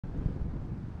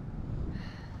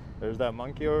There's that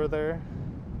monkey over there.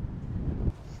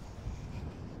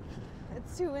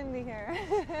 It's too windy here.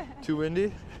 Too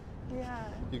windy? Yeah.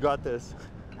 You got this.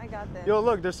 I got this. Yo,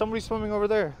 look, there's somebody swimming over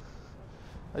there.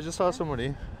 I just saw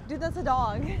somebody. Dude, that's a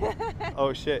dog.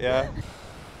 Oh shit, yeah.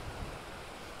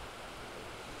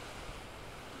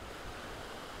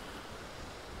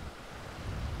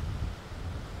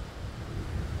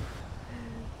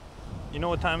 You know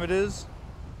what time it is?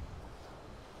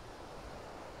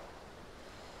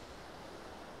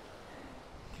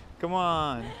 Come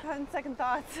on. Having second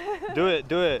thoughts. Do it,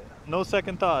 do it. No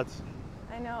second thoughts.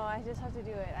 I know, I just have to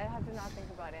do it. I have to not think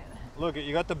about it. Look,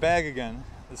 you got the bag again.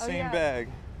 The same yeah. bag.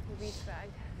 The beach bag.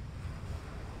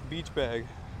 Beach bag.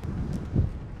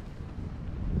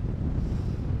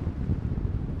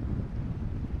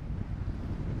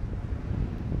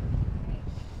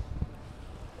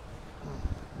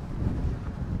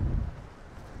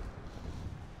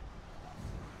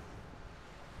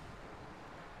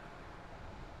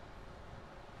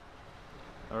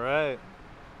 All right.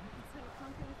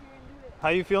 How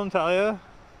you feeling, Talia?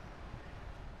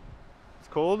 It's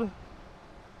cold?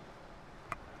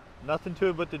 Nothing to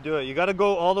it but to do it. You gotta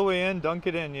go all the way in, dunk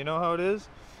it in. You know how it is?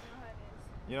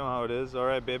 You know how it is. All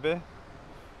right, baby.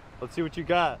 Let's see what you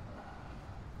got.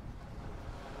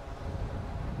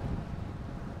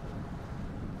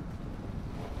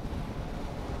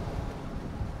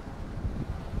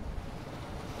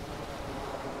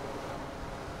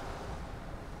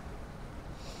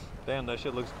 Damn, that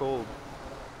shit looks cold.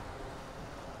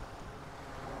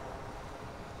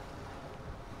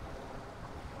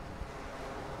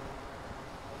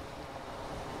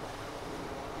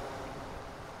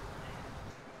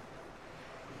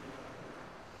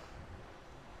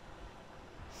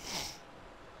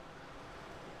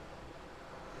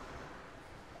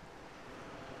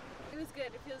 It was good.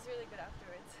 It feels really good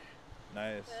afterwards.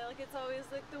 Nice. But, like, it's always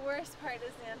like the worst part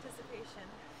is the anticipation.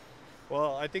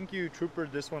 Well, I think you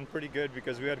troopered this one pretty good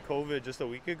because we had COVID just a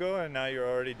week ago and now you're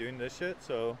already doing this shit,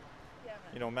 so Yeah, man.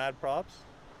 you know, mad props.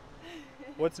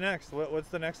 What's next? What's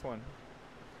the next one?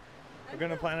 We're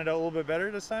gonna plan it out a little bit better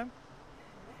this time?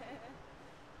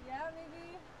 Yeah,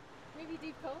 maybe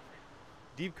Deep Cove.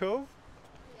 Deep Cove?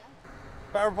 Yeah.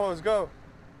 Power pose, go!